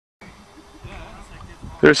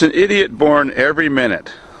There's an idiot born every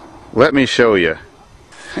minute. Let me show you.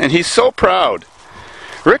 And he's so proud.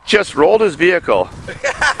 Rick just rolled his vehicle.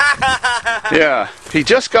 Yeah, he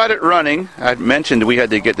just got it running. I mentioned we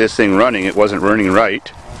had to get this thing running. It wasn't running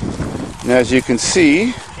right. And as you can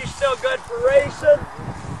see, she's still good for racing.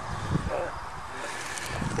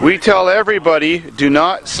 We tell everybody, do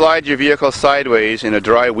not slide your vehicle sideways in a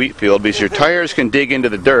dry wheat field because your tires can dig into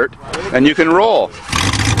the dirt and you can roll.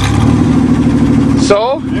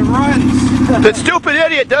 So, it runs. The stupid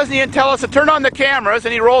idiot doesn't even tell us to turn on the cameras,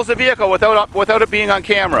 and he rolls the vehicle without it being on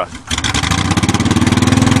camera.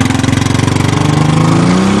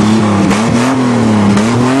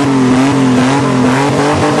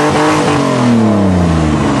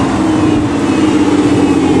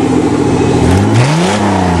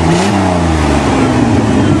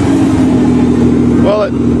 Well,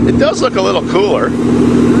 it does look a little cooler.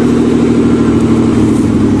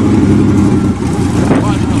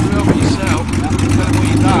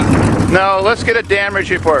 Now, let's get a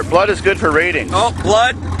damage report. Blood is good for ratings. Oh,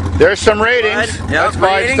 blood. There's some ratings. Yep, that's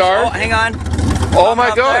 5 stars. Oh, hang on. Oh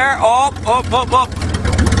my God. There. Oh.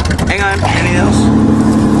 Hang on. Anything else?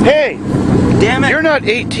 Hey. Damn it. You're not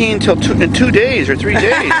 18 till in 2 days or 3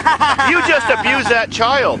 days. You just abused that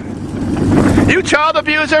child. You child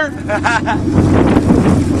abuser.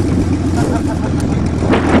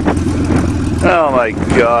 Oh my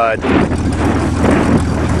God. Okay,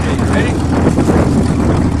 ready?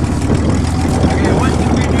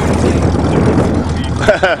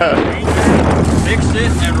 Fix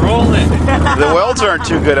it and roll it. The welds aren't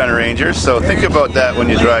too good on Rangers, so think about that when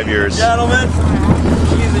you drive yours. Gentlemen,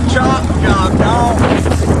 she's a chop job now.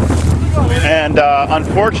 And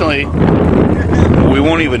unfortunately, we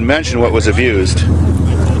won't even mention what was abused.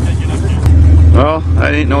 Well,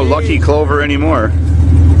 I ain't no lucky clover anymore.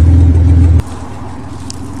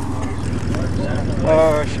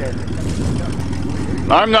 Oh shit.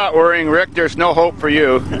 I'm not worrying, Rick. There's no hope for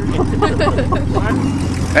you.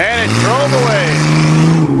 And it drove away.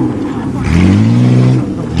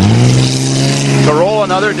 To roll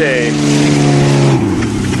another day.